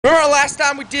Remember last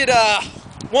time we did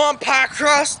one pie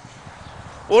crust?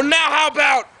 Well, now how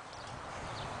about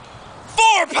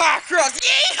 4 pie crusts?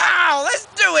 Yeehaw! Let's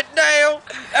do it, Dale.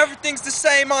 Everything's the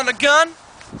same on the gun.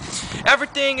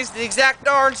 Everything is the exact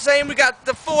darn same. We got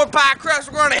the 4 pie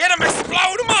crusts. We're gonna hit them,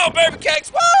 explode them all, baby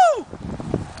cakes. Woo!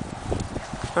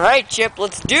 All right, Chip.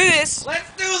 Let's do this. Let's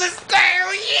do this,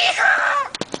 Dale. Yeehaw!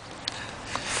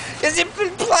 Is it in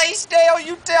place, Dale?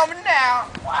 You tell me now.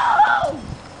 Whoa!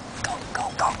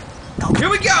 Go. Here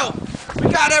we go. We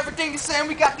got everything the same.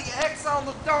 We got the X on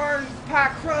the darn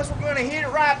pie crust. We're gonna hit it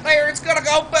right there. It's gonna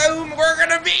go boom. We're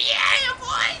gonna be, yeah,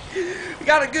 boy. We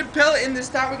got a good pellet in this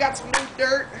time. We got some new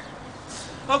dirt.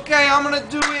 Okay, I'm gonna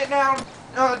do it now,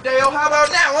 Dale. How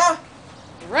about now, huh?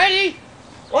 Ready?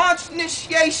 Launch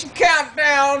initiation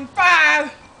countdown.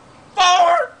 5,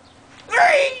 4,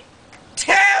 3,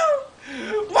 2,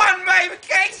 1, baby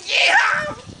cakes.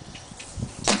 Yeah!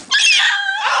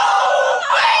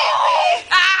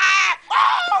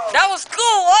 That was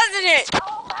cool, wasn't it?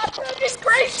 Oh my goodness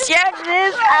gracious! Check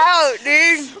this out,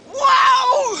 dude.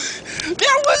 Wow!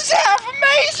 That was half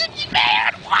amazing,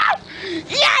 man! Wow!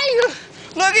 Yeah!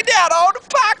 Look at that, all the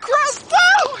pie crust,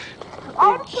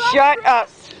 wow! Shut up.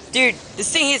 Dude,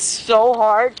 this thing is so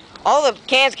hard. All the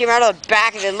cans came out of the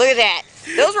back of it. Look at that.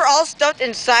 Those were all stuffed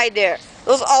inside there.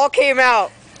 Those all came out.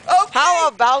 Okay. How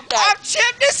about that? I'm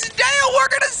Chip, this is Dale. We're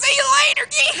gonna see you later.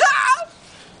 Yeehaw!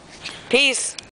 Peace.